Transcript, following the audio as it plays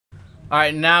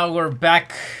Alright, now we're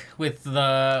back with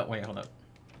the... Wait, hold up.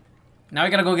 Now we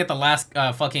gotta go get the last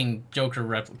fucking Joker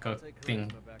replica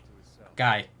thing.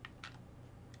 Guy.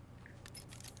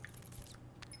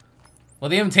 Well,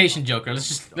 the imitation Joker. I'll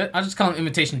just call them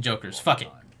imitation Jokers. Fuck it.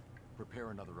 Prepare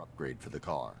another upgrade for the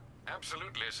car.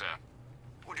 Absolutely, sir.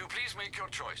 Would you please make your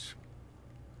choice?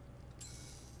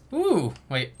 Ooh,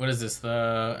 wait, what is this?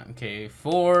 The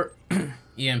MK4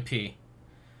 EMP.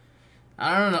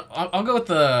 I don't know. I'll go with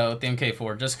the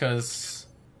MK4 just because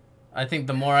I think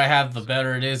the more I have, the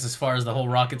better it is as far as the whole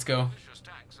rockets go.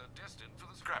 Tanks are destined for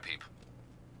the scrap heap.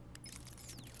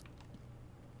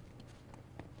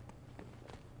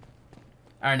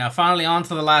 All right, now finally on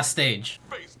to the last stage.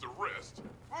 Face the rest.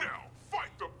 Now fight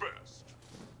the best.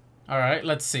 All right,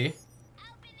 let's see. Open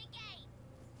the gate.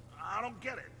 I don't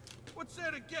get it. What's there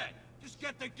to get? Just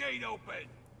get the gate open.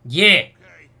 Yeah.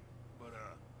 Okay. But,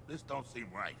 this don't seem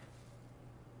right.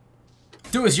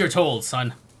 Do as you're told,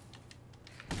 son.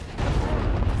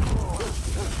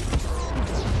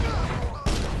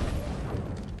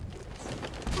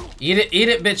 Eat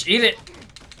it, bitch, eat it.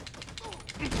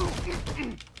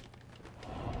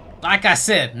 Like I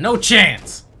said, no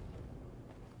chance.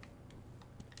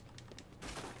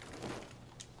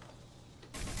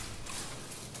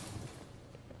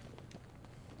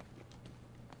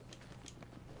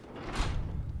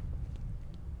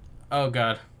 Oh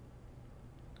god.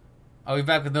 Are we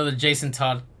back with another Jason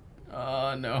Todd?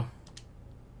 Oh no.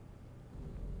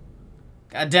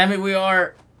 God damn it, we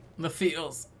are. The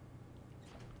feels.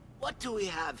 What do we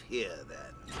have here,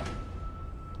 then?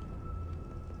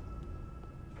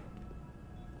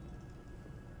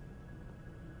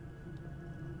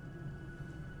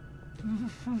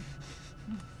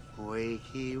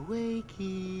 Wakey,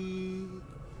 wakey.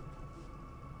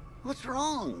 What's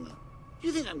wrong?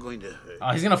 You think I'm going to hurt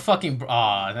Oh, he's gonna fucking...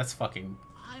 Aw, that's fucking...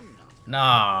 I'm not.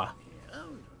 Nah.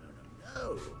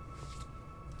 No.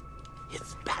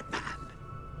 It's Batman.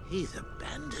 He's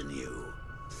abandoned you.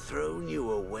 Thrown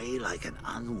you away like an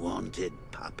unwanted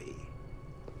puppy.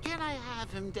 Can I have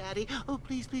him, Daddy? Oh,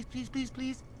 please, please, please, please,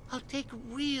 please. I'll take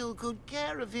real good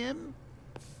care of him.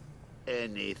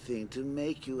 Anything to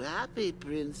make you happy,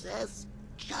 Princess.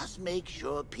 Just make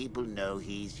sure people know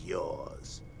he's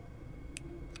yours.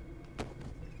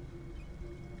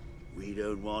 We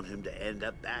don't want him to end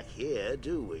up back here,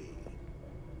 do we?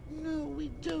 No, we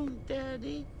don't,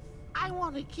 Daddy. I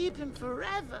want to keep him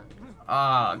forever.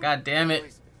 Oh, god damn it.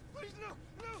 Please, no.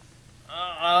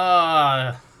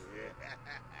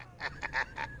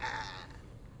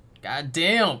 God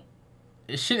damn.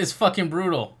 This shit is fucking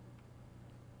brutal.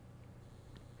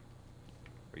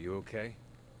 Are you okay?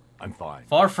 I'm fine.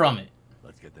 Far from it.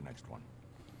 Let's get the next one.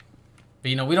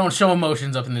 But you know, we don't show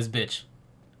emotions up in this bitch.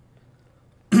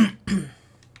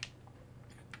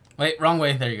 Wait, wrong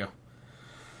way. There you go.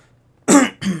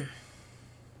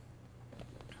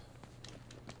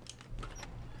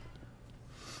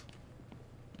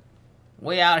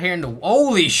 Way out here in the...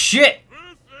 Holy shit! This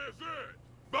is it.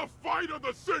 The fight of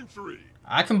the century.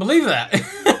 I can believe that.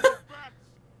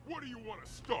 What do you want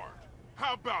to start?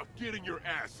 How about getting your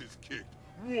asses kicked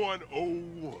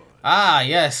 101? Ah,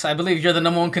 yes. I believe you're the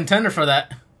 #1 contender for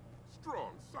that.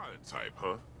 Strong silent type,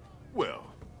 huh?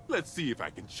 Well, let's see if I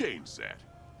can change that.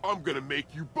 I'm gonna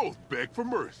make you both beg for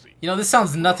mercy. You know, this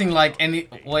sounds nothing like any...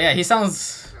 Well, yeah, he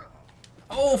sounds...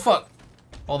 Oh, fuck.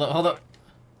 Hold up.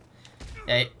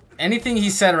 Yeah, anything he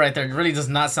said right there really does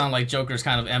not sound like Joker's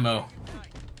kind of MO.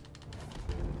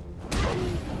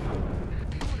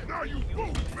 Now you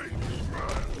both make me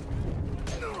mad.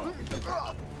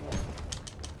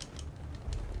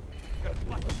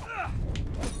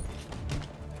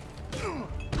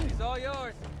 He's all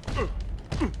yours.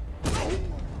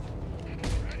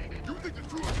 You think the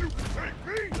two of you can take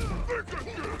me? Think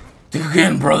again. Think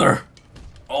again, brother.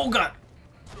 Oh, God.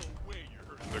 No way you're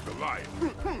hurting the Goliath.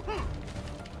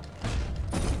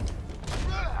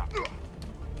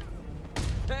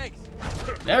 Thanks.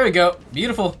 There we go.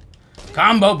 Beautiful.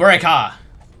 Combo breaker. Are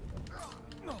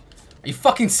you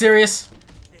fucking serious?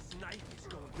 This knife is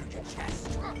going through your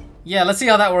chest. Yeah, let's see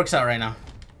how that works out right now.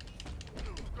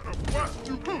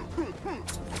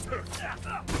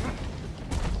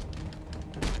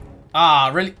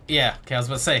 Ah, really? Yeah, okay, I was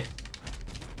about to say.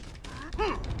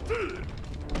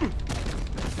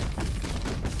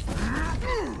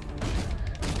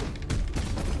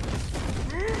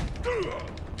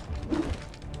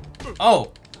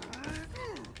 Oh.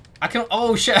 I can...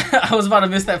 Oh, shit. I was about to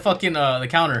miss that fucking, the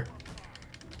counter.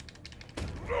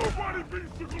 Nobody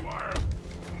beats the Goliath.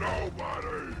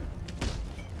 Nobody.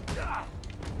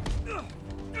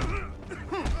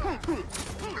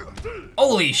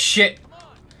 Holy shit.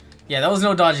 Yeah, that was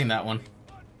no dodging that one.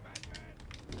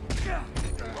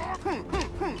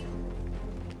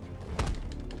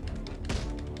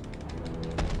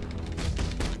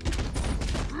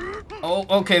 Oh,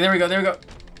 okay, there we go, there we go.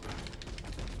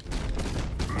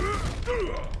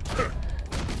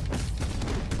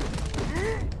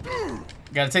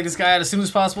 Gotta take this guy out as soon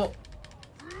as possible.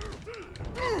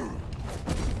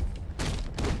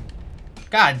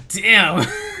 God damn!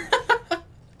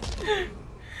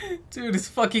 Dude, his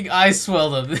fucking eyes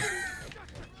swelled up.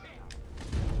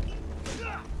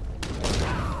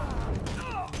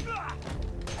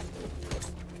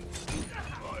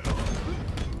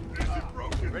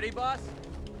 Ready, boss?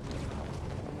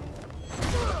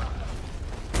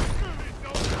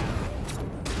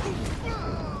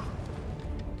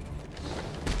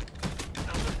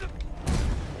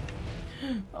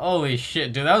 Holy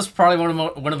shit, dude, that was probably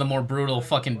one of the more brutal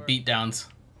fucking beatdowns.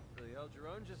 Really held your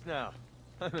own just now.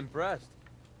 I'm impressed.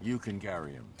 You can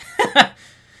carry him.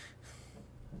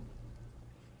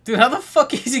 Dude, how the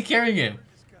fuck is he carrying him?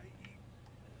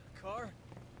 Car?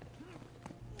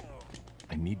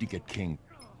 I need to get King.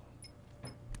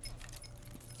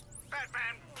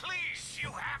 Batman, please,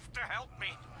 you have to help me.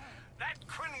 That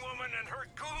Quinn woman and her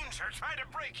goons are trying to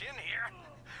break in here.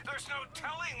 There's no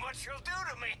telling what she'll do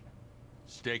to me.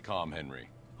 Stay calm, Henry.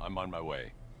 I'm on my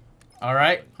way.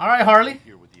 Alright, Harley.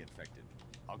 Here with the infected.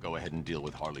 I'll go ahead and deal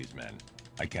with Harley's men.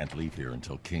 I can't leave here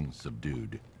until King's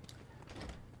subdued.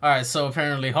 Alright, so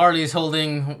apparently Harley's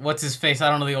holding, what's his face? I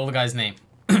don't know the old guy's name.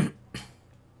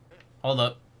 Hold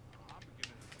up.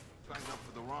 Signed up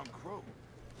for the wrong crew.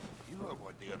 You heard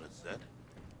what the others said.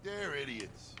 They're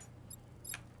idiots.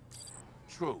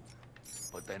 True.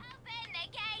 But then Open the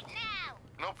gate now!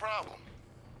 No problem.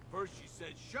 first she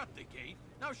said shut the gate,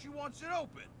 now she wants it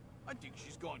open. I think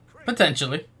she's gone crazy.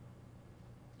 Potentially.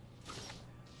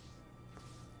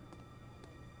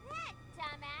 That,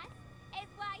 dumbass, is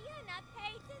why you're not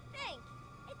paid to think.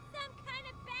 It's some kind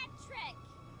of bad trick.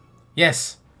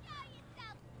 Yes. Show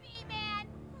yourself, B-Man,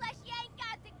 unless you ain't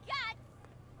got the guts.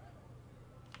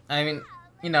 I mean, Oh,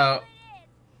 you look know, who it is.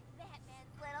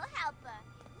 Batman's little helper.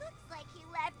 Looks like he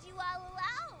left you all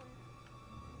alone.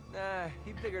 Nah,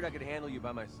 he figured I could handle you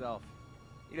by myself.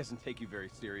 He doesn't take you very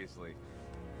seriously.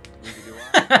 Neither do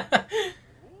I.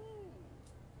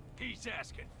 He's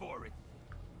asking for it.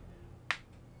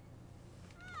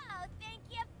 Oh, think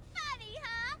you're funny,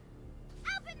 huh?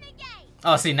 Open the gate.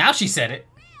 oh, see, now she said it.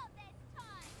 Real this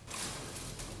time.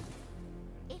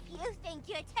 If you think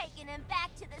you're taking him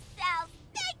back to the cell,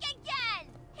 think again.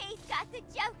 He's got the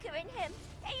Joker in him.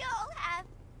 They all have.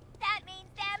 That means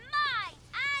they're mine.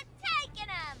 I'm taking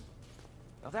them.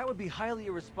 Now that would be highly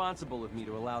irresponsible of me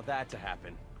to allow that to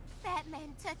happen.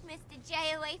 Batman took Mr.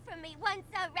 J away from me once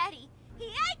already. He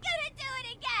ain't gonna do it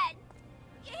again.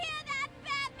 You hear that,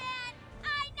 Batman?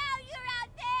 I know you're out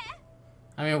there.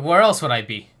 I mean, where else would I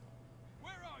be?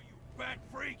 Where are you, bat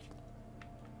freak?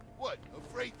 What,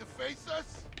 afraid to face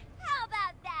us? How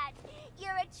about that?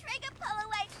 You're a trigger pull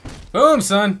away. Boom,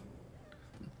 son.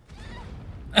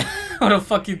 What a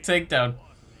fucking takedown.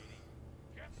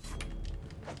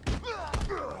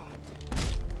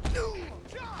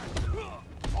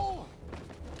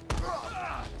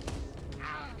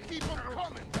 Keep him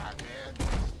coming, Batman.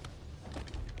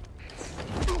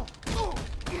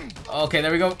 Okay,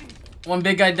 there we go. One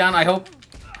big guy down, I hope.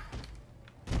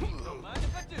 Don't mind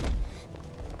if I do.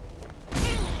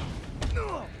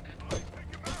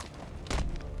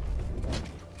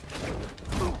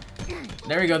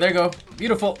 There we go, there we go.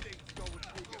 Beautiful.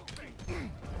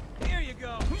 Here you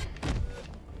go.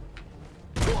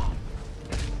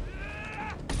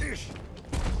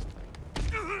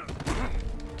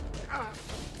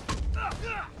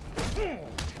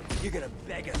 You're gonna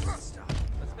beg us to stop.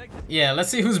 Let's make this. Yeah, let's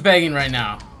see who's begging right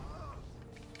now.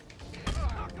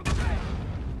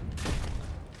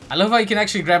 I love how you can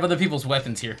actually grab other people's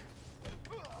weapons here.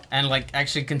 And, like,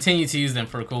 actually continue to use them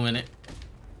for a cool minute.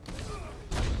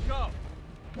 Go.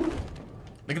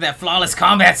 Look at that flawless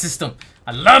combat system.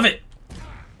 I love it.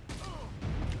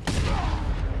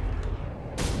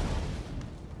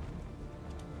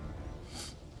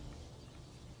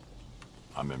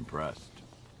 I'm impressed.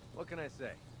 What can I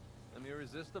say? I'm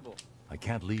irresistible. I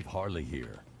can't leave Harley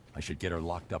here. I should get her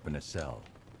locked up in a cell.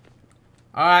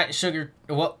 Alright, Sugar.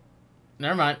 Well,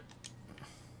 never mind.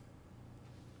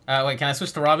 Wait, can I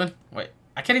switch to Robin? Wait,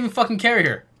 I can't even fucking carry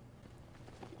her.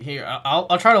 Here,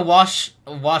 I'll try to wash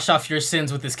off your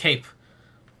sins with this cape.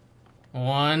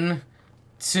 1,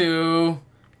 2,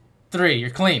 3. You're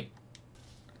clean.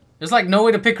 There's like no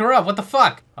way to pick her up. What the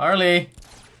fuck? Harley.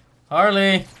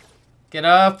 Harley. Get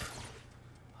up.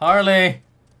 Harley.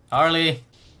 Harley.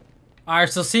 Alright,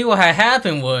 so see what had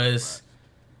happened was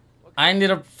I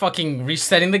ended up fucking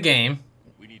resetting the game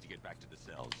We need to get back to the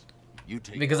cells. You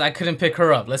take because I couldn't pick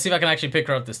her up. Let's see if I can actually pick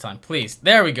her up this time. Please.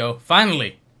 There we go.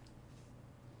 Finally.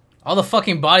 All the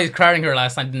fucking bodies crowding her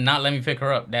last time did not let me pick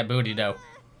her up. That booty, though.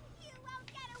 You won't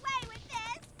get away with this.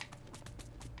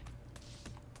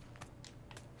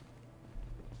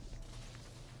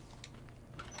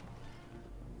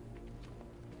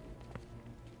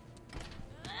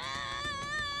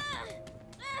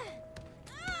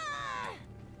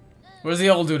 Where's the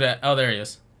old dude at? Oh, there he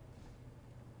is.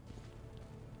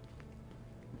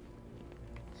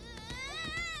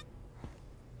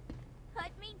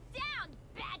 Put me down,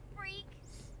 bad freak.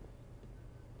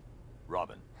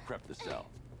 Robin, prep the cell.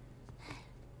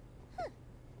 No,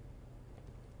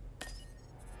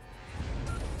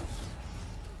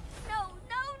 no,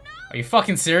 no. Are you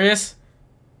fucking serious?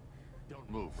 Don't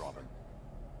move, Robin.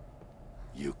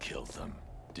 You killed them,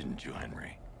 didn't you,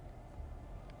 Henry?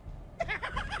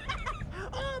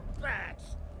 Oh,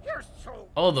 Bats! You're so...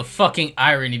 Oh, the fucking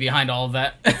irony behind all of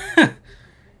that.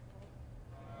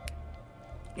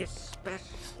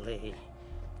 Especially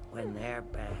when they're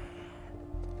bad.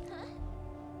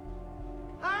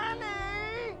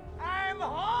 Honey! I'm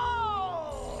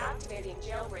home! Activating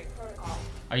jailbreak protocol.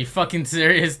 Are you fucking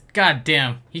serious? God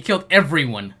damn. He killed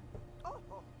everyone.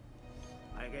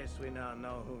 I guess we now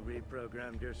know who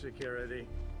reprogrammed your security.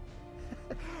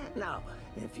 Now,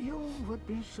 if you would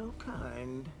be so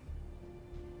kind,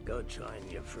 go join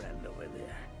your friend over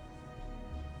there.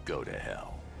 Go to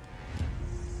hell.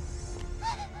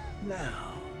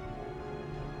 Now.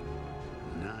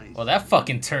 Nice. Well, that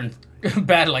fucking turned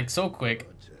bad like so quick.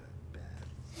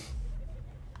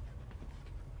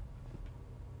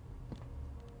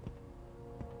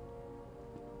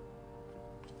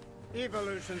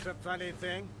 Evolution's a funny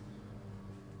thing.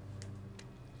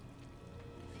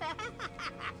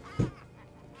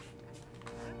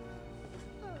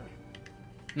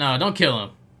 No, don't kill him.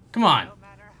 Come on. No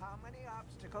matter how many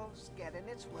obstacles get in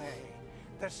its way,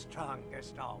 the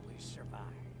strongest always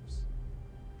survives.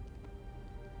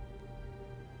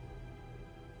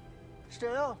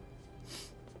 Still,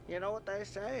 you know what they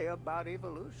say about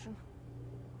evolution?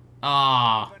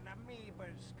 Ah. Even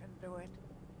amoebas can do it.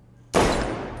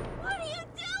 What are you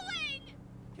doing?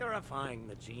 Purifying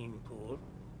the gene pool.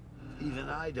 Even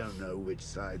I don't know which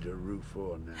side to root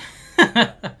for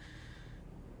now.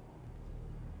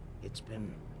 It's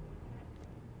been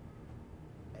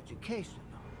educational.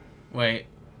 Wait.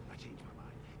 I changed my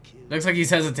mind. Kill. Looks like he's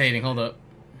hesitating. Hold up.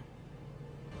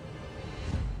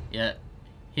 Yeah.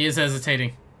 He is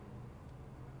hesitating.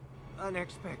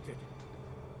 Unexpected.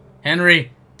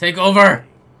 Henry, take over.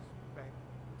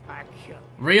 Spectacular.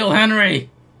 Real Henry.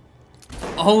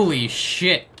 Holy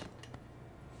shit.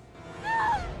 No,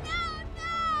 no,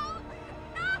 no!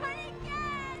 Not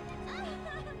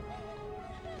again!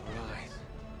 Right.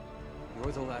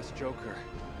 You're the last Joker.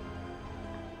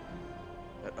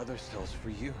 That other cell's for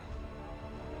you.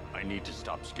 I need to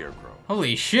stop Scarecrow.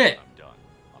 Holy shit. I'm done.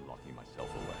 I'm locking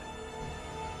myself away.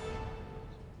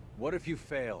 What if you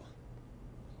fail?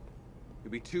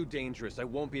 You'll be too dangerous. I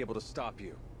won't be able to stop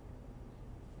you.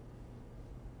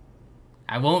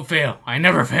 I won't fail. I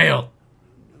never fail.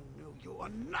 No, you are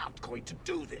not going to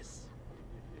do this.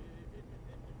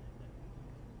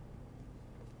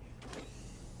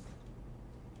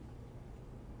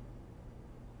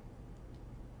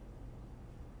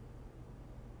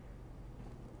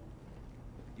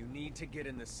 You need to get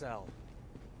in the cell.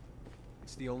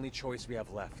 It's the only choice we have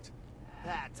left.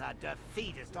 That's a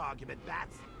defeatist argument,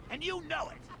 Bats, and you know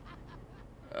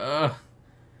it.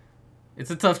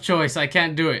 It's a tough choice. I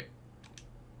can't do it.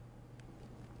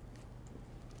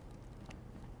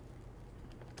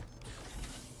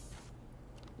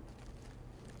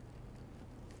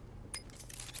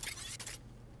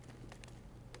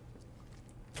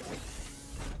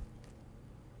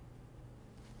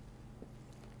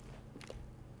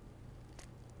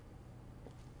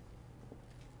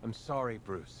 I'm sorry,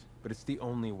 Bruce, but it's the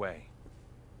only way.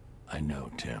 I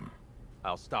know, Tim.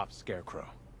 I'll stop Scarecrow.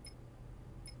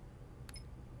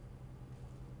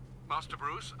 Master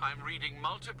Bruce, I'm reading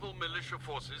multiple militia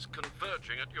forces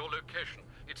converging at your location.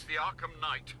 It's the Arkham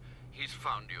Knight. He's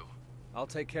found you. I'll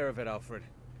take care of it, Alfred.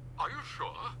 Are you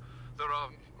sure? There are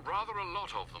rather a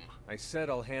lot of them. I said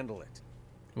I'll handle it.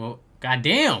 Well,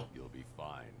 goddamn. You'll be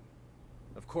fine.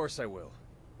 Of course I will.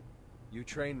 You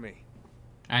trained me.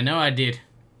 I know I did.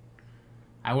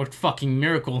 I worked fucking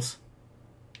miracles.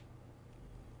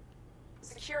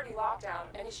 Security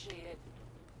lockdown initiated.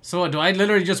 So what, do I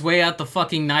literally just weigh out the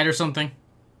fucking night or something?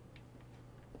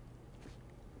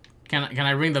 Can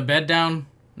I bring the bed down?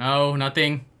 No,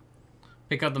 nothing.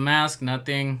 Pick up the mask,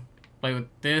 nothing. Play with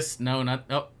this, no, not.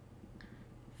 Oh.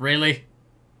 Really?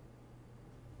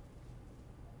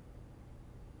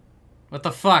 What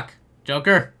the fuck?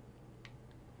 Joker?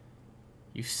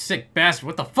 You sick bastard,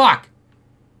 what the fuck?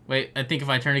 Wait, I think if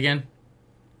I turn again.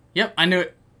 Yep, I knew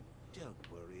it. Don't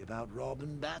worry about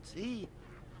Robin, Batsy.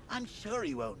 I'm sure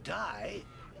he won't die.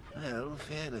 Well,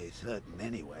 fairly certain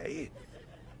anyway.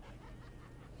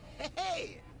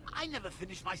 Hey, I never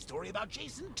finished my story about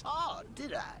Jason Todd,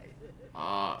 did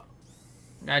I?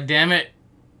 God damn it.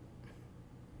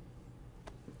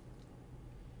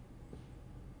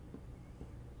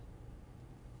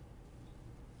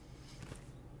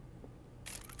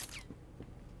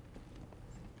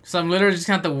 So I'm literally just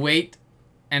gonna have to wait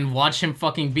and watch him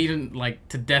fucking beat him, like,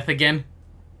 to death again.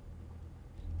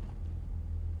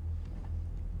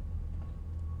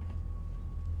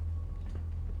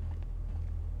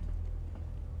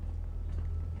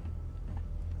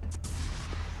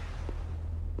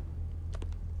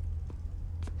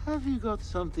 Have you got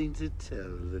something to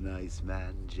tell the nice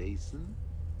man, Jason?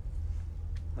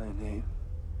 My name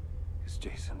is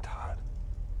Jason Todd.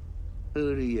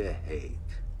 Who do you hate?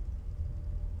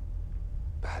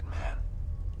 Batman.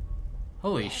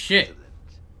 Holy shit.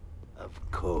 Of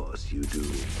course you do.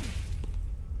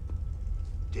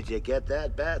 Did you get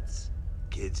that, Bats?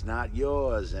 Kid's not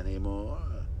yours anymore.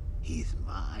 He's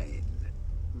mine.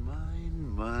 Mine,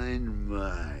 mine,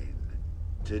 mine.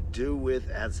 To do with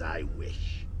as I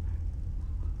wish.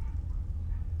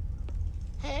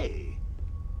 Hey,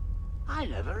 I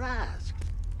never asked.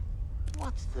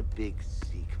 What's the big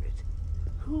secret?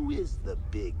 Who is the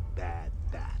big bad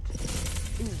bat?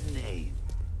 His name.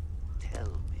 Tell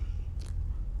me.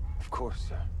 Of course,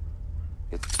 sir.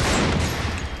 It's...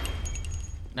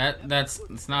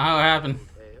 That's not how it happened.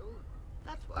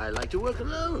 That's why I like to work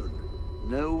alone.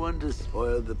 No one to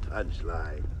spoil the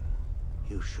punchline.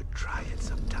 You should try it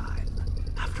sometime.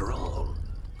 After all,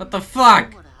 What the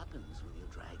fuck? what happens when you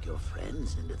drag your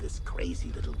friends into this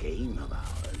crazy little game of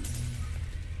ours?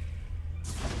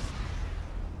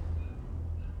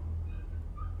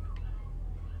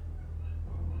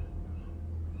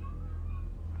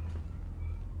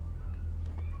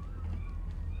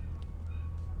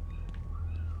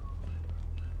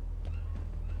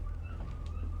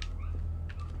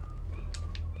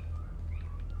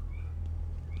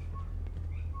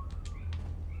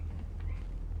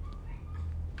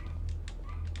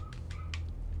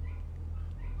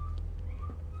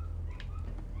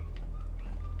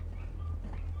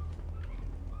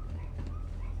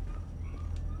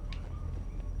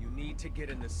 You need to get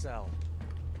in the cell.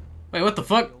 Wait, what the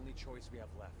fuck? The only choice we have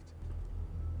left.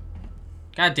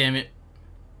 God damn it.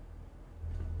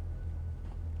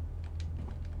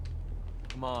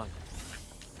 Come on.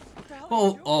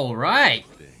 Oh, alright.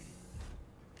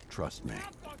 Trust me.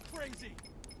 I'm not crazy.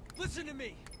 Listen to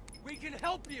me. We can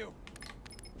help you.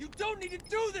 You don't need to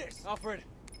do this. Alfred.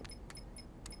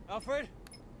 Alfred.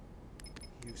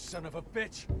 You son of a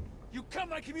bitch. You cut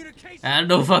my communication. I had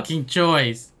no fucking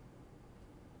choice.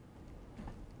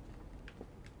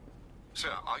 Sir,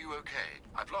 are you okay?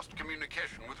 I've lost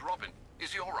communication with Robin.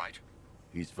 Is he all right?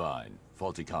 He's fine.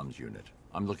 Faulty comms unit.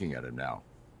 I'm looking at him now.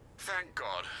 Thank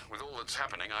God. With all that's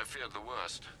happening, I feared the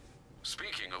worst.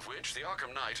 Speaking of which, the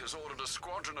Arkham Knight has ordered a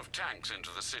squadron of tanks into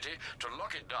the city to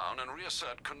lock it down and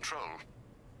reassert control.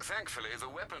 Thankfully, the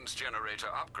weapons generator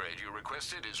upgrade you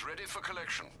requested is ready for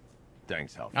collection.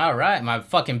 Thanks, Alfred. Alright, my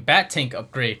fucking bat tank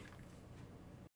upgrade.